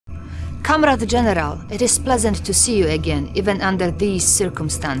Comrade General, it is pleasant to see you again, even under these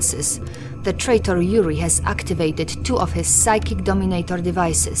circumstances. The traitor Yuri has activated 2 of his psychic dominator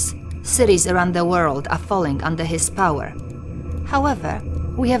devices. Cities around the world are falling under his power. However,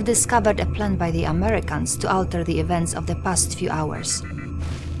 we have discovered a plan by the Americans to alter the events of the past few hours.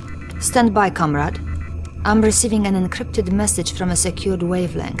 Stand by, comrade. I'm receiving an encrypted message from a secured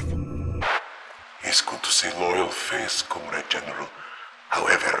wavelength. It's good to see loyal face, Comrade General.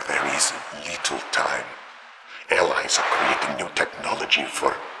 However, there is little time. Allies are creating new technology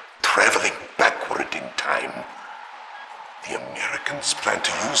for traveling backward in time. The Americans plan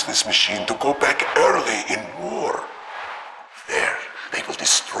to use this machine to go back early in war. There, they will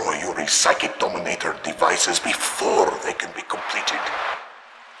destroy Yuri's psychic dominator devices before they can be completed.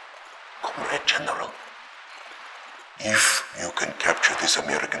 Comrade General, if you can capture this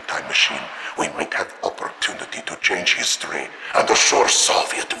American time machine, we might have opportunity to change history and assure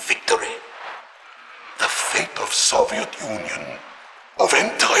Soviet victory. The fate of Soviet Union, of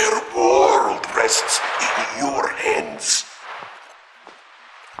entire world, rests in your hands.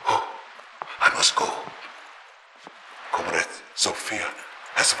 Oh, I must go. Comrade Sophia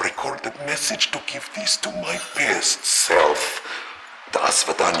has recorded a message to give this to my best self. До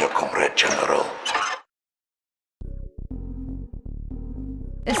свидания, Comrade General.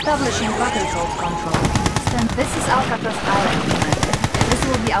 Establishing battlefield control. This is Alcatraz Island, Commander. This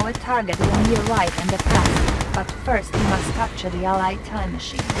will be our target when we arrive in the path. But first we must capture the Allied time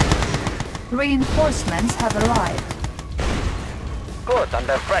machine. Reinforcements have arrived. Good,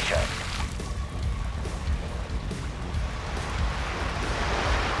 under pressure.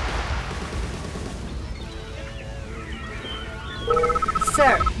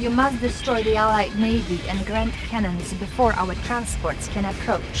 Sir, you must destroy the Allied Navy and Grand Cannons before our transports can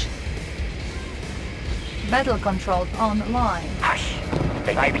approach. Battle control online. Hush!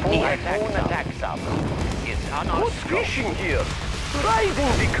 Typhoon attack sub is on our Good scope. fishing here.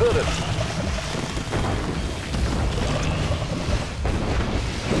 Riding the current.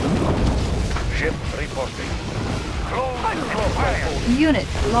 Ship reporting. Close fire. Unit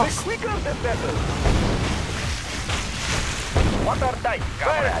The lost. quicker the better. Water tight,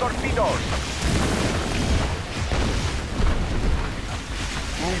 fire torpedoes.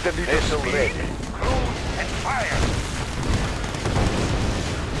 Need a little Vessel speed. ready. Cruise and fire.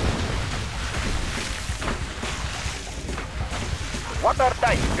 Water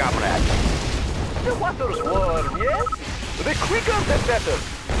tight, comrade. The water's warm, yes? The quicker the better.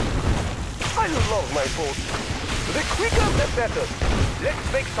 I love my boat. The quicker the better. Let's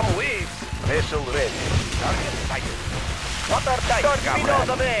make some waves. Vessel ready. Target sighted. Water tight, torpedoes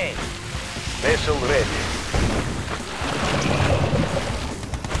away. Vessel ready.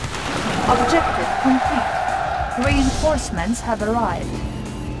 Objective complete. Reinforcements have arrived.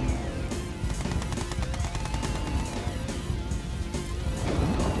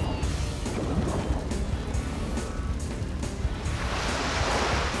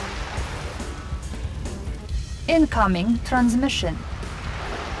 Incoming transmission.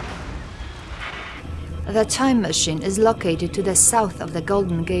 The time machine is located to the south of the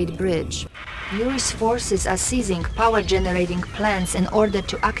Golden Gate Bridge. Yuri's forces are seizing power-generating plants in order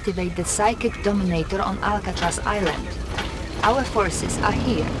to activate the psychic dominator on Alcatraz Island. Our forces are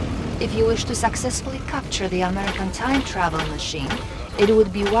here. If you wish to successfully capture the American time travel machine, it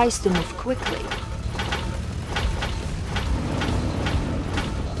would be wise to move quickly.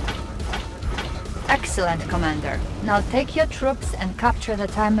 Excellent, Commander. Now take your troops and capture the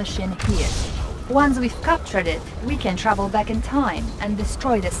time machine here. Once we've captured it, we can travel back in time and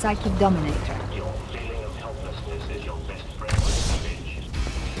destroy the psychic dominator. Your feeling of helplessness is your best friend.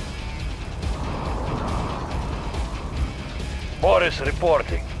 Boris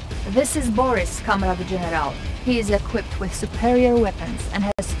reporting. This is Boris, Comrade General. He is equipped with superior weapons and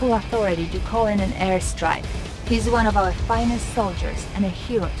has full authority to call in an airstrike. He's one of our finest soldiers and a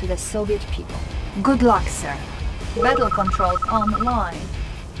hero to the Soviet people. Good luck, sir. Battle controls online.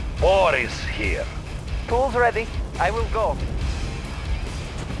 Boris here. Tools ready. I will go.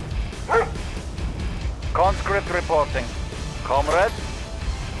 Conscript reporting. Comrade?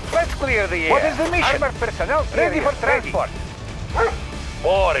 Let's clear the air. What is the mission? Armored personnel Ready for transport.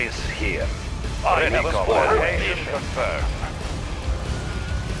 Boris here. I Ready, have a comrade. spot. Mission confirmed.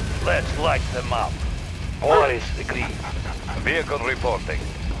 Let's light them up. Boris agreed. Vehicle reporting.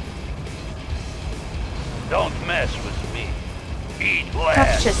 Don't mess with me. Eat last.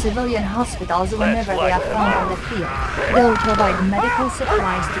 Capture civilian hospitals whenever they are found on the field. They will provide medical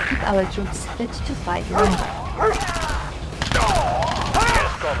supplies to keep our troops fit to fight longer.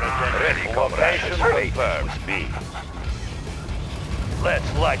 Yes, comrade. Ready, comrade. Confirmed. Me.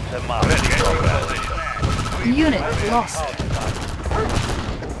 Let's light them up. Ready, Unit lost.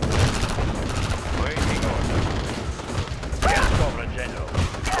 Waiting order. Yes, Comrade General.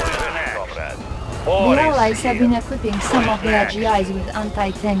 Ready, Comrade. The Allies have been equipping some of their GIs with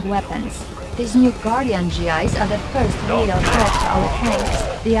anti-tank weapons. These new Guardian GIs are the first real threat to our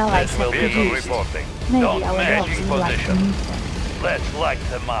tanks the Allies have produced. Maybe our dogs will like to meet them. Let's light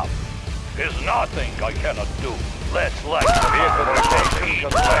them up. There's nothing I cannot do. Let's light them up.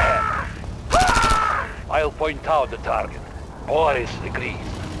 I'll point out the target. Boris agrees.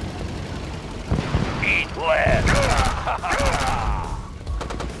 Eat lead.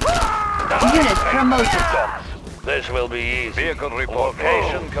 Unit promoted. This will be easy. Vehicle report.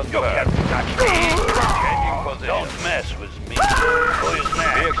 Location confirmed. You can't touch me. Changing position. Don't mess with me. Who is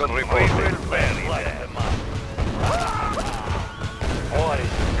next? Vehicle report. We will bury them up.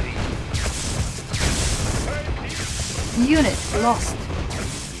 Boris agrees. Unit lost.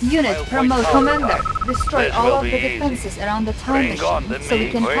 Unit promote. Commander, destroy This all will of be the easy. defenses around the time Bring on machine the so we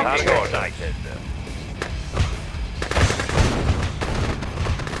can meat. capture it. Excited.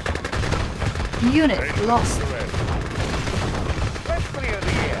 Unit lost. Let's clear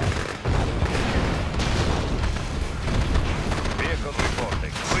the air. Vehicle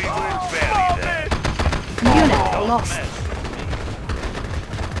reporting. We will bury them. Unit lost.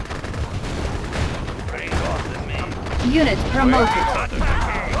 Bring on the meat. Unit promoted.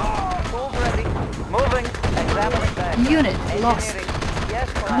 Tools ready. Moving. Examining back. Unit lost. Yes,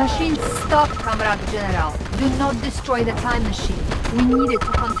 Commander. Machine stop, Comrade General. Do not destroy the time machine. We need it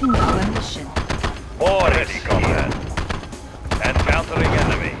to continue our mission. Ready, comrade. Encountering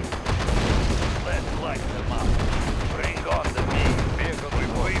enemy. Let's light them up. Bring on the meat. Vehicle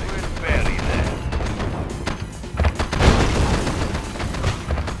report. We will bury them.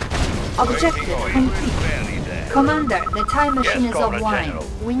 Objective complete. Bury them. Commander, the time machine Yes, is Comrade offline. General.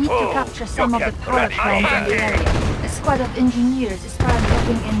 We need to Oh, capture some of the get power ready. plants in the area. A squad of engineers is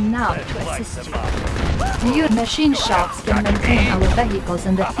dropping in now Let's to light assist them you. up. New machine shops can maintain our vehicles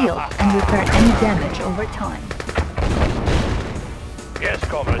in the field and repair any damage over time. Yes,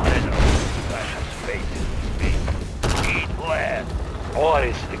 Comrade General. Precious fate is me. Eat lead.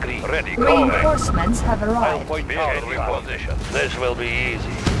 Boris agrees. Ready, comrade. Reinforcements have I'll arrived. point out the reposition. This will be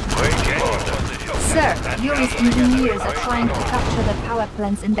easy. Waiting order. Sir, Yuri's engineers are trying to capture the power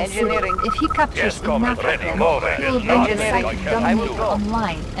plants in the city. Engineering. If he captures Yes, comrade. enough of Ready, them, comrade. he will bring the Engineering. psychic I will dominator go.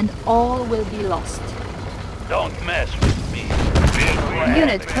 online, and all will be lost. Don't mess with me.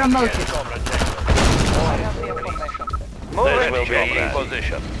 Unit promoted. Yes, Comrade General. I have the information. This Moving. will be in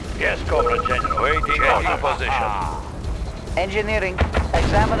position. Yes, Comrade General. Waiting on position. Engineering.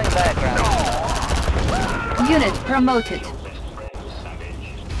 Examining background. Unit promoted.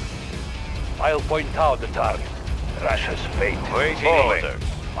 I'll point out the target. Russia's fate is order.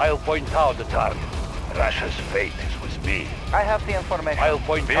 I'll point out the target. Russia's fate is with me. I have the information. I'll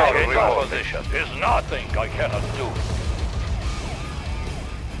point out the position. There's nothing I cannot do.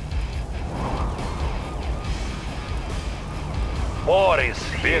 Boris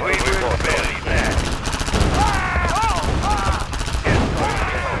here. We will bury that.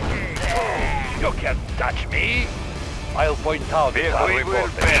 You can't touch me. I'll point out the target. We will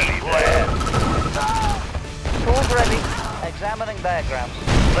bury that. Tools ready. Examining background.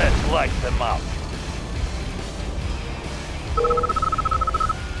 Let's light them up.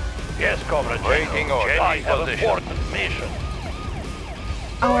 Yes, Comrade. Waiting order. I have an important mission.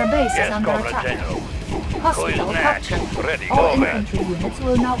 Our base is Yes, under Comrade attack. General. Hospital Who is next? captured. Ready, All comrade. infantry units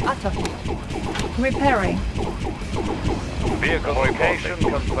will now atrophy. Repairing. Vehicle location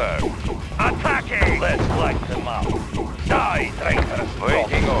confirmed. Attacking! Let's light them up. Die, traitors!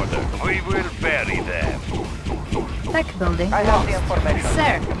 Waiting order. We will bury them. Tech building I have lost. the information.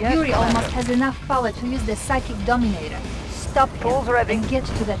 Sir, Yes, Yuri Commander. almost has enough power to use the psychic dominator. Stop him Tools ready. and get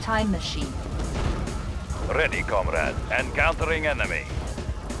to the time machine. Ready, comrade. Encountering enemy.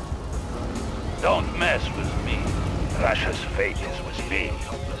 Don't mess with me. Russia's fate is with me.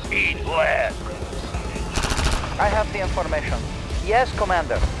 Eat lead. I have the information. Yes,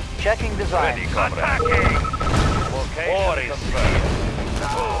 Commander. Checking design. Ready, comrade. Attacking! Location confirmed.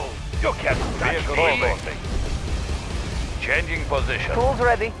 Oh, you can't touch me. Changing position. Tools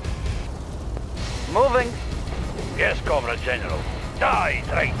ready. Moving. Yes, Comrade General. Die,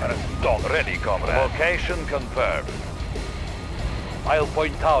 traitors! Dog. Ready, comrade. Location confirmed. I'll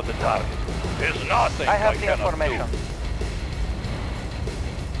point out the target. There's nothing I have the cannot information. do.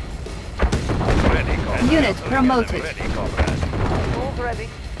 Ready, comrade. Unit promoted. Ready, comrade. Tools ready.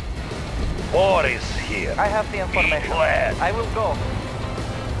 War is here. I have the information. Eat lead. I will go.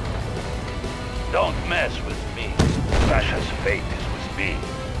 Don't mess with me. Russia's fate is with be.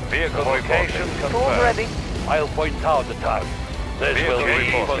 Vehicle location Tools confirmed. ready. I'll point out the target. This Vehicle will be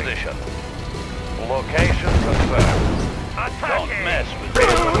reporting. position. Location confirmed. Don't mess with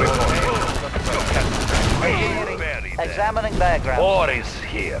Vehicle me. reporting. Engineering. Examining diagram. War is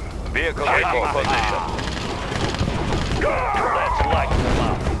here. Vehicle Taking reporting. position. Let's light them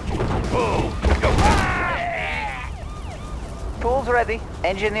up. Move. Tools ready.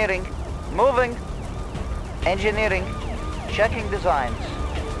 Engineering. Moving. Engineering. Checking designs.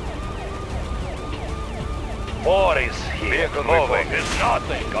 War is here. Vehicle Moving. reporting. There's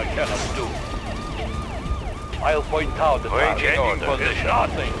nothing I cannot do. I'll point out the target. Changing There's position.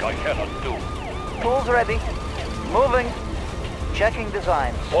 nothing I cannot do. Tools ready. Moving. Checking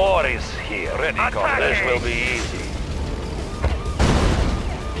designs. War is here. Ready, This comrade. will be easy.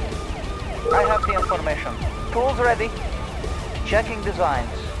 I have the information. Tools ready. Checking designs.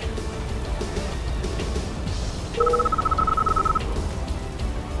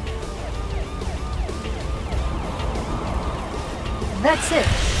 That's it.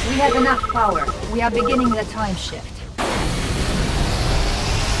 We have enough power. We are beginning the time shift.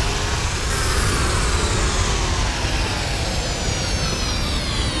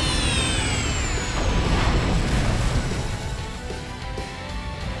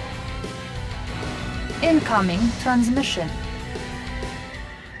 Incoming transmission.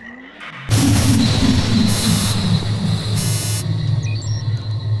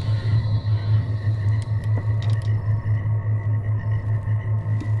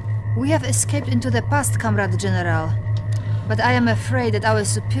 We have escaped into the past, Comrade General. But I am afraid that our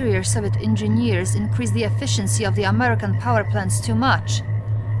superior Soviet engineers increased the efficiency of the American power plants too much.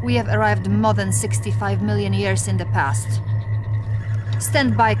 We have arrived more than 65 million years in the past.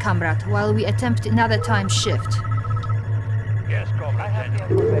 Stand by, comrade, while we attempt another time shift. Yes, I comrade. have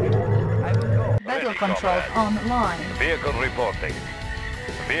the information. I will go. Battle control online. Vehicle reporting.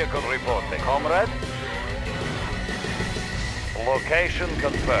 Vehicle reporting. Comrade? Location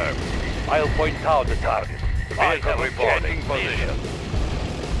confirmed. I'll point out the target. I Vehicle have a reporting checking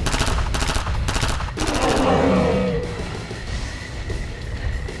position.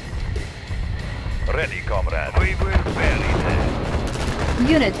 Ready, comrade. We will bury them.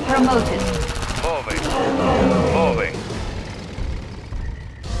 Unit promoted. Moving. Moving.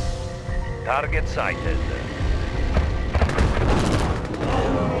 Target sighted.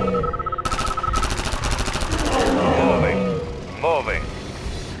 Moving. Moving.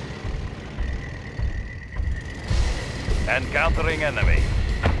 Encountering enemy.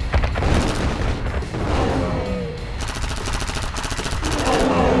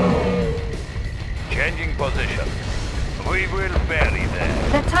 Changing position. We will bury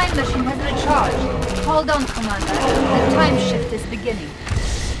them. The time machine has recharged. Hold on, Commander. The time shift is beginning.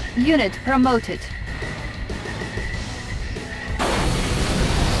 Unit promoted.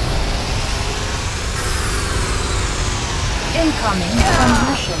 Incoming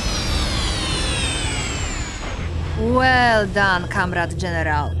transmission. Well done, Comrade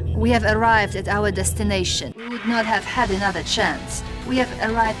General. We have arrived at our destination. We would not have had another chance. We have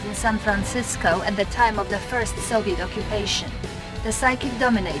arrived in San Francisco at the time of the first Soviet occupation. The Psychic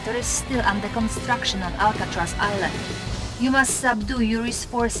Dominator is still under construction on Alcatraz Island. You must subdue Yuri's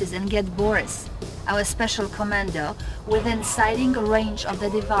forces and get Boris, our special commando, within sighting range of the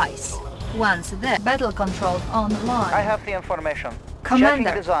device. Once there, battle control online. I have the information. Commander,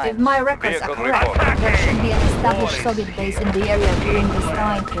 Checking design. if my records Vehicle are correct, reporting. there should be an established Soviet base in the area during this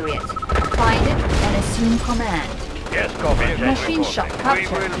time period. Find it and assume command. Yes, comrade. Machine shop We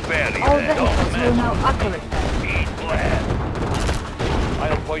captured. will bury All them. vehicles will now operate. Eat land.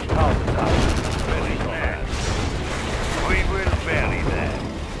 I'll point out the target. Ready, comrade. We will bury them.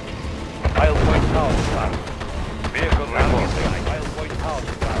 I'll point out the target. Vehicle reporting. I'll point out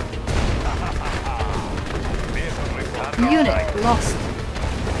the target. Vehicle reporting. Unit lost.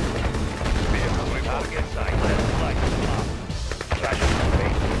 Vehicle reporting.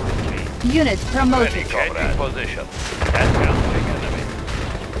 Unit Ready, promoted. changing position. Encountering enemy.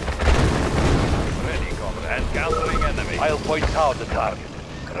 Ready, comrade. Encountering enemy. I'll point out the target.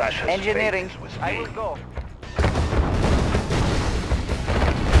 Crashes Engineering. faces with I me. will go.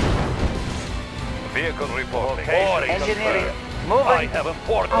 Vehicle reporting. Boris, Engineering. I Moving. have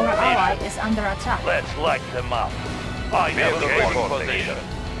important Our ally mission. is under attack. Let's light them up. I have Vehicle a reporting. position.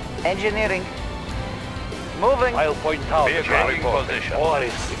 Engineering. Moving. I'll point out the Vehicle target. reporting.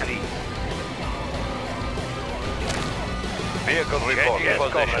 Boris agrees. Vehicle reporting Yes,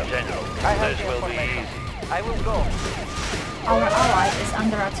 position. Comrade General. I have This the will be information. easy. I will go. Our ally is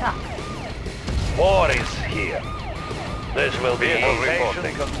under attack. War is here. This will be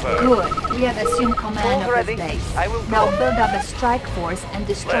location confirmed. Good. We have assumed command Tools of ready. this base. I will Now go. build up a strike force and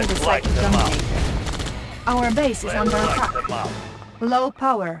destroy Let's the light psychic them up. dominator. Our base is under Let's light attack. them up. Low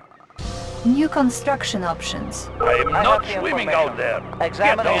power. New construction options. I am I not have the swimming information. out there.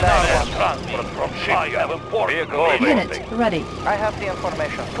 Examine Get the down diagram. and transfer from ship. I have important Unit ready. I have the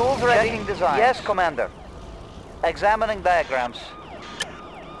information. Tools ready. Checking design. Yes, Commander. Examining diagrams.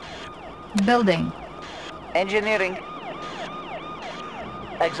 Building. Engineering.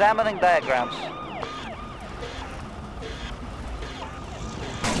 Examining diagrams.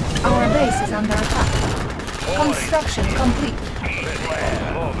 Our base is under attack. Construction complete.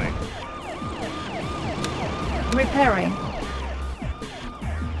 Moving. Repairing.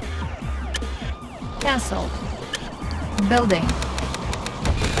 Cancelled. Building.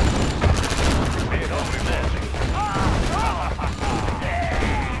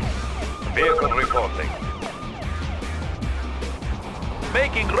 Vehicle reporting.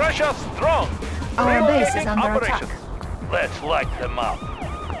 Making Russia strong. Our base is Relocating under operations. attack. Let's light them up.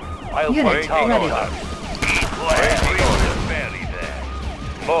 I'll Unit point out ready. orders. Eat land. Bury there.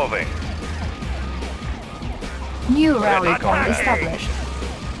 Moving. New rally point established.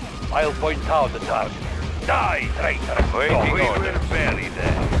 I'll point out the target. Die, traitor. We will bury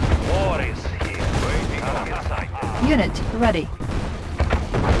them. War is here. Target sighted. Unit ready.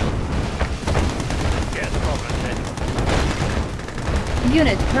 Yes, Comrade.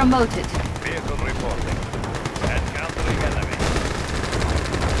 Unit promoted. Vehicle reporting. Encountering enemy.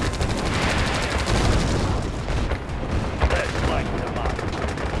 Let's light them up.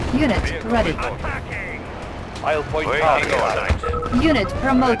 Unit ready. Attacking! I'll point out orders. Unit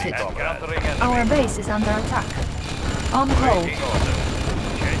promoted. Encountering enemy. Our base is under attack. On hold. Waiting orders.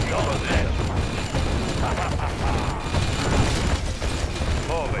 Change your position.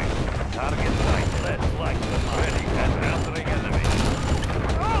 Moving. Target sight. Let's light them up. Ready. Encountering enemy.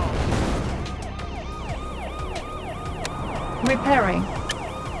 Repairing.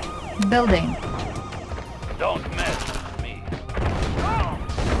 Building. Don't mess with me.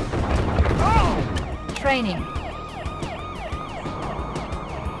 Training.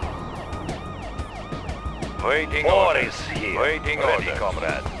 Waiting orders here. Waiting order,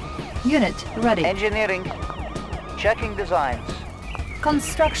 comrade. Unit ready. Engineering. Checking designs.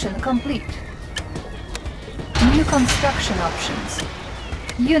 Construction complete. New construction options.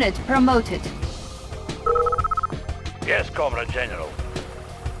 Unit promoted. Yes, Comrade General.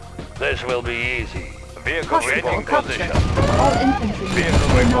 This will be easy. Vehicle Hospital ready captured. position. All infantry units Vehicle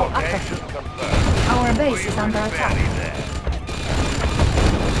will now report. atrophy. Confirmed. Our base is under attack. Bury there.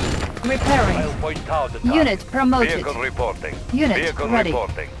 Repairing. I'll point out the target. Unit promoted. Vehicle reporting. Unit Vehicle ready.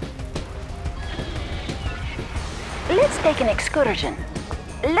 reporting. Let's take an excursion.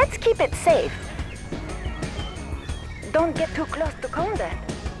 Let's keep it safe. Don't get too close to combat.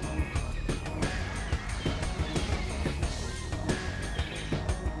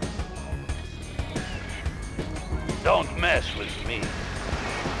 Don't mess with me.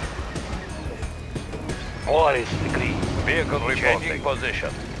 War is agreed. Vehicle reporting. Changing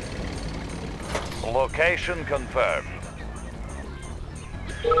position. Location confirmed.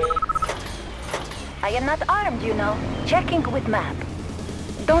 I am not armed, you know. Checking with map.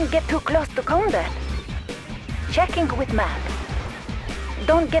 Don't get too close to combat. Checking with map.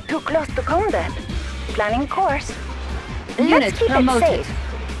 Don't get too close to combat. Planning course. Unit Let's keep promoted. it safe.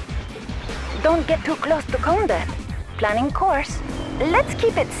 Don't get too close to combat. Planning course. Let's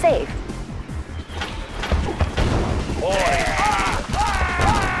keep it safe.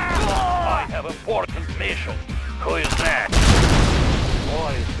 I have important mission. Who is that?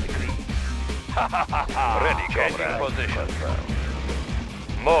 War is agreed. Ready, changing position.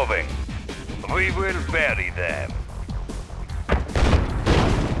 Moving. We will bury them.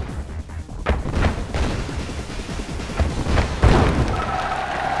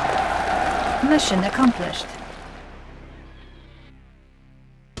 Mission accomplished.